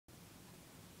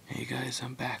Hey guys,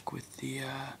 I'm back with the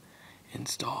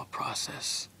install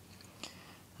process.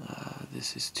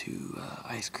 This is to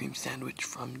ice cream sandwich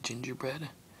from gingerbread.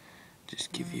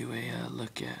 Just give you a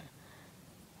look at,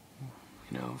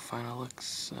 final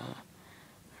looks.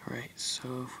 Alright,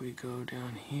 so if we go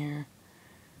down here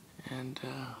and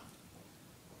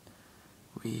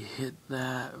we hit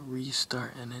that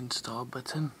restart and install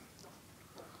button.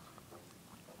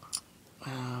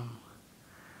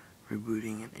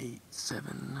 Rebooting in 8,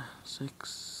 7,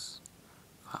 6,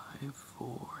 5,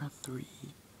 4, 3,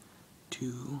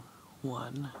 2,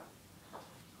 1.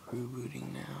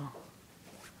 Rebooting now.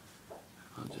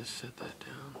 I'll just set that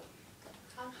down.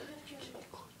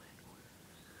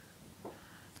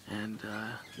 And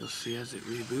you'll see as it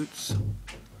reboots,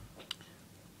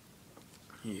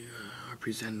 you are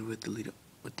presented with the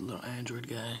little Android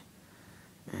guy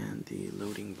and the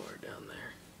loading bar down there.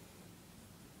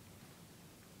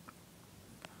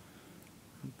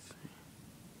 Let's see.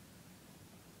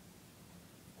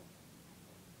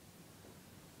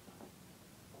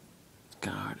 It's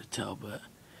kind of hard to tell, but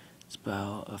it's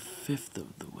about a fifth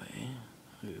of the way,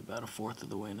 maybe about a fourth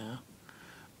of the way now.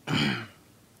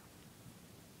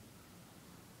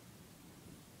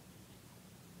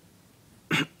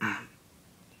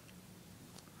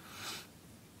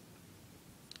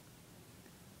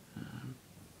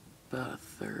 About a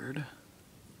third.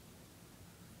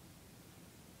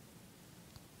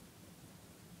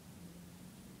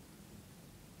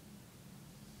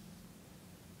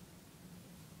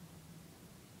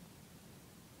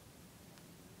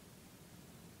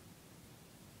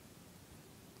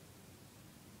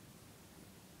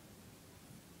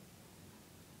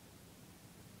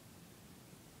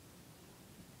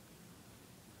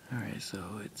 Alright,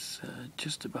 so it's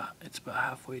about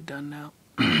halfway done now.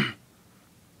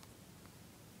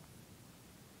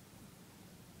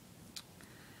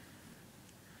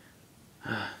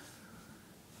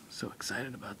 So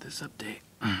excited about this update.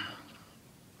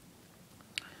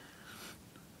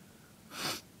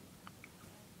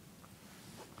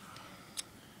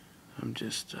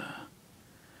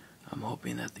 I'm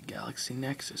hoping that the Galaxy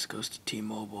Nexus goes to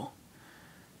T-Mobile.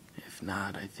 If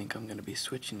not, I think I'm going to be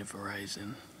switching to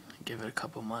Verizon. Give it a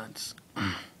couple months.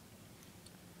 Alright.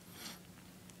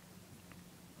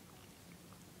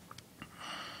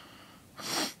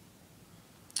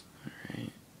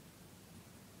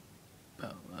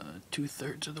 About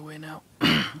 2/3 of the way now.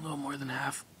 A little more than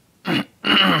half.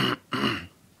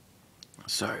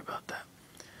 Sorry about that.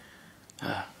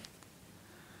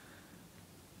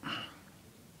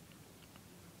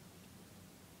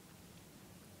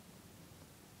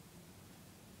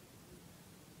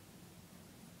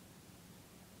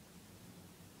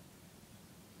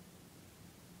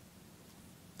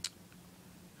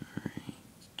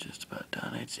 Just about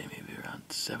done. I'd say maybe around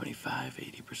 75,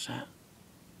 80%.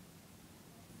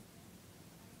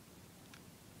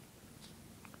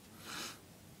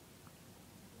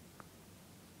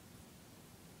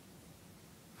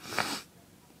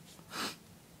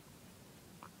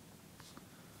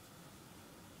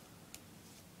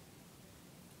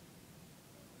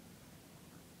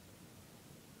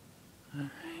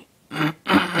 Alright.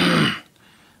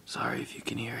 Sorry if you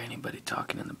can hear anybody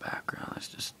talking in the background. It's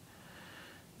just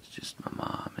my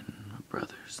mom and my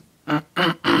brothers.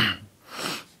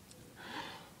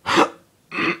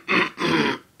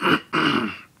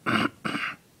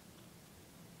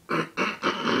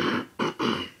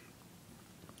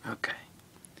 Okay.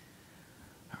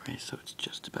 Alright, so it's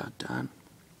just about done.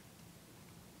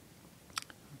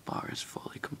 The bar is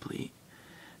fully complete,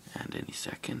 and any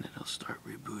second it'll start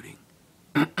rebooting.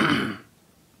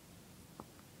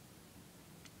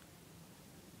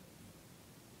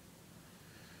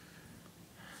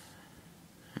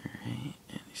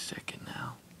 Any second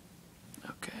now.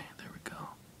 Okay, there we go.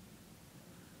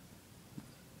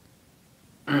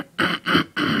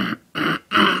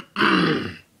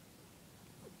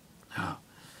 Oh,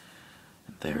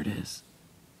 and there it is.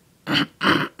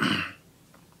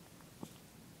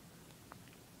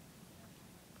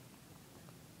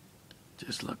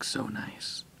 Just looks so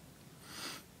nice.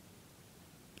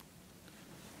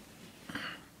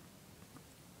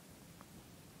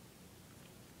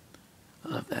 I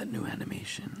love that new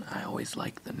animation. I always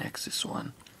like the Nexus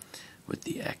one with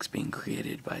the X being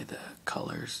created by the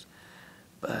colors,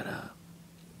 but I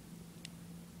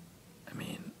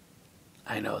mean,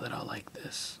 I know that I'll like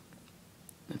this.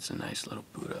 It's a nice little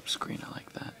boot up screen. I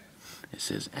like that. It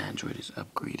says Android is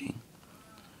upgrading,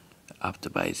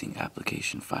 optimizing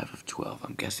application 5 of 12.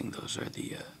 I'm guessing those are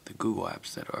the Google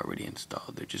apps that are already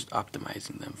installed. They're just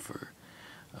optimizing them for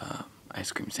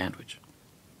ice cream sandwich.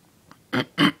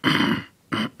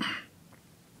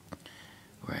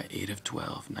 8 of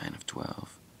 12, 9 of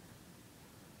 12,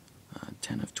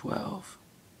 10 of 12,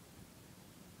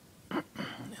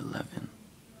 11,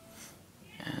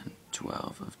 and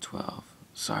 12 of 12.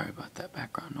 Sorry about that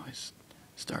background noise.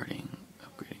 Starting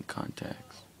upgrading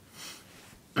contacts.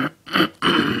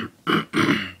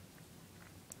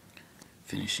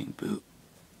 Finishing boot.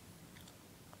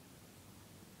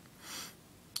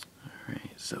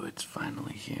 Alright, so it's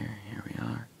finally here. Here we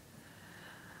are.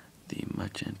 The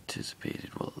much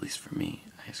anticipated, well, at least for me,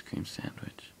 ice cream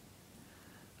sandwich.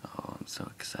 Oh, I'm so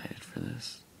excited for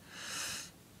this.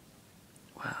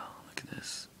 Wow, look at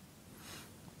this.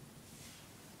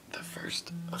 The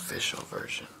first official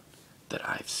version that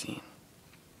I've seen.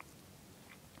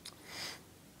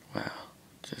 Wow,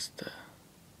 just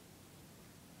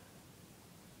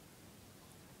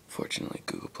fortunately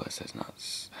Google Plus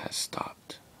has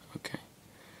stopped. Okay,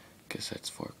 guess that's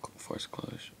forced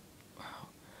closure. Wow,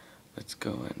 let's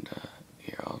go and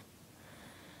here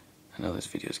I know this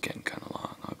video is getting kind of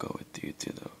long. I'll go with you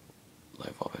through the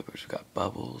live wallpapers. We've got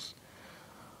bubbles,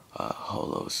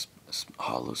 hollow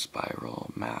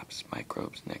spiral, maps,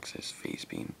 microbes, Nexus, phase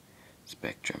beam,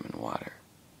 spectrum, and water.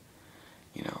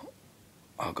 You know,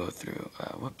 I'll go through,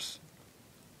 whoops,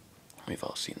 we've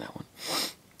all seen that one.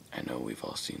 I know we've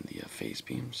all seen the phase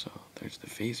beam, so there's the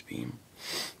phase beam.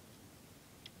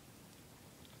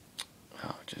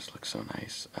 Oh, it just looks so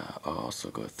nice. I'll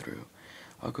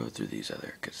go through these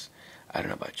other, because I don't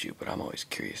know about you, but I'm always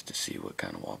curious to see what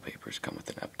kind of wallpapers come with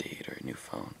an update or a new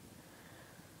phone.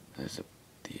 There's the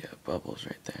bubbles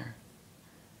right there.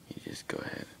 You just go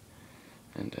ahead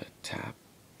and tap.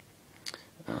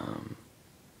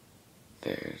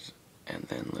 And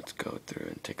then let's go through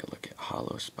and take a look at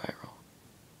hollow spiral.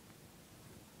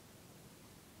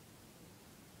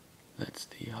 That's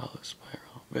the hollow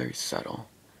spiral. Very subtle,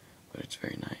 but it's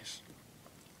very nice.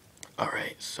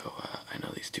 Alright, so I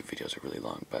know these two videos are really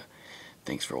long, but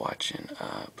thanks for watching.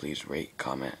 Please rate,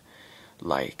 comment,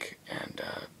 like, and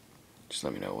just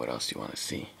let me know what else you want to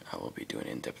see. I will be doing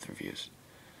in-depth reviews.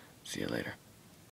 See you later.